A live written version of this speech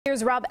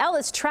Here's Robb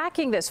Ellis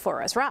tracking this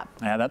for us. Rob.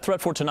 Yeah, that threat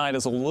for tonight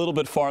is a little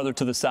bit farther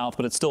to the south,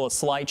 but it's still a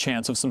slight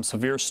chance of some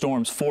severe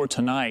storms for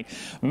tonight.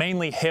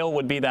 Mainly hail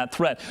would be that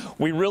threat.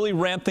 We really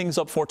ramp things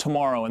up for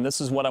tomorrow, and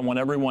this is what I want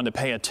everyone to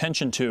pay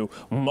attention to.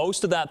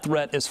 Most of that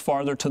threat is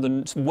farther to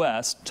the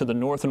west, to the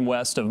north and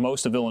west of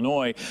most of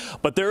Illinois,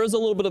 but there is a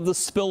little bit of the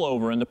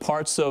spillover into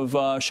parts of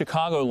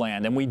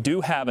Chicagoland, and we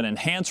do have an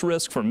enhanced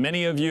risk for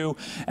many of you,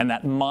 and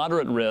that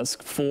moderate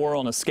risk, 4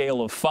 on a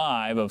scale of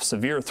 5 of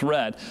severe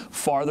threat,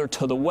 farther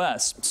to the west.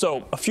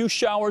 So a few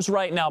showers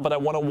right now, but I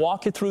want to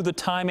walk you through the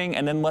timing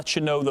and then let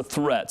you know the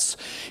threats.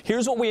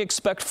 Here's what we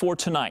expect for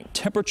tonight.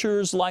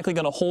 Temperatures likely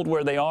going to hold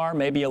where they are,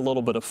 maybe a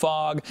little bit of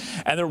fog,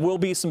 and there will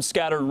be some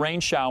scattered rain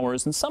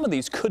showers, and some of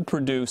these could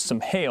produce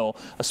some hail,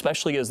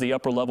 especially as the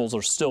upper levels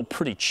are still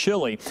pretty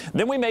chilly.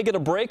 Then we may get a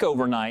break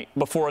overnight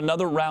before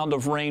another round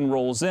of rain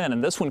rolls in,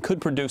 and this one could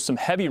produce some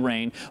heavy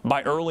rain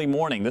by early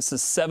morning. This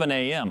is 7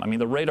 a.m. I mean,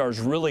 the radar is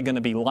really going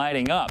to be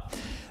lighting up.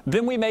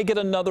 Then we may get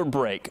another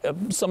break,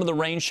 some of the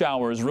rain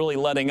showers really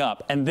letting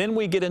up. And then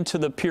we get into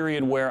the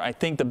period where I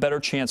think the better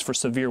chance for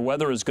severe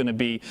weather is going to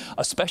be,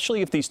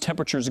 especially if these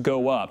temperatures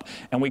go up.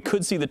 And we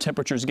could see the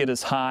temperatures get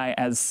as high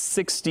as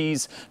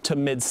 60s to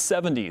mid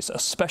 70s,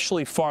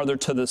 especially farther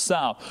to the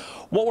south.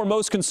 What we're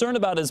most concerned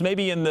about is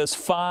maybe in this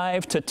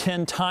 5 to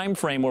 10 time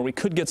frame where we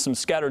could get some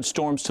scattered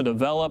storms to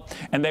develop,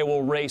 and they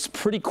will race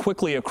pretty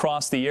quickly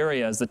across the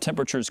area as the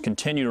temperatures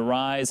continue to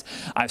rise.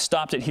 I've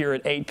stopped it here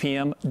at 8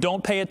 p.m.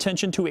 Don't pay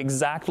attention to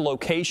exact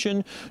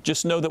location.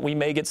 Just know that we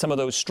may get some of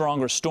those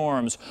stronger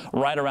storms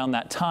right around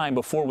that time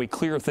before we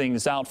clear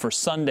things out for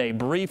Sunday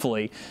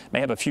briefly.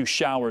 May have a few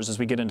showers as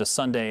we get into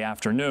Sunday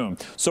afternoon.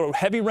 So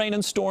heavy rain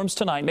and storms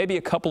tonight, maybe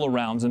a couple of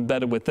rounds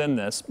embedded within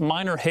this.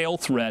 Minor hail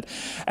threat,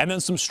 and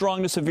then some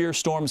strong to severe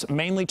storms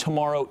mainly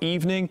tomorrow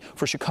evening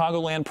for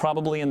Chicagoland,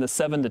 probably in the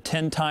 7 to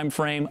 10 time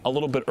frame, a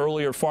little bit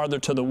earlier farther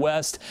to the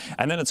west,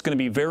 and then it's going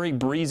to be very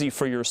breezy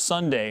for your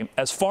Sunday.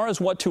 As far as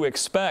what to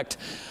expect,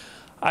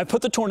 I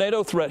put the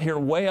tornado threat here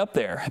way up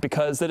there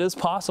because it is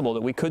possible that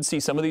we could see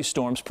some of these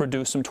storms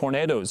produce some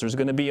tornadoes. There's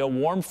going to be a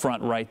warm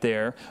front right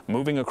there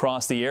moving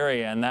across the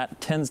area, and that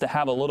tends to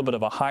have a little bit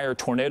of a higher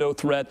tornado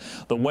threat.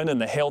 The wind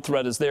and the hail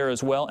threat is there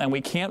as well, and we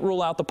can't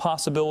rule out the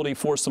possibility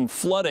for some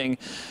flooding.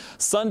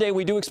 Sunday,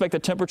 we do expect the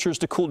temperatures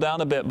to cool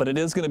down a bit, but it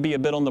is going to be a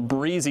bit on the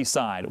breezy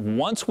side.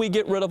 Once we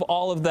get rid of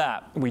all of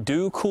that, we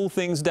do cool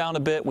things down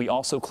a bit. We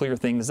also clear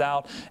things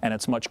out, and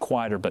it's much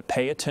quieter, but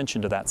pay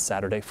attention to that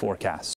Saturday forecast.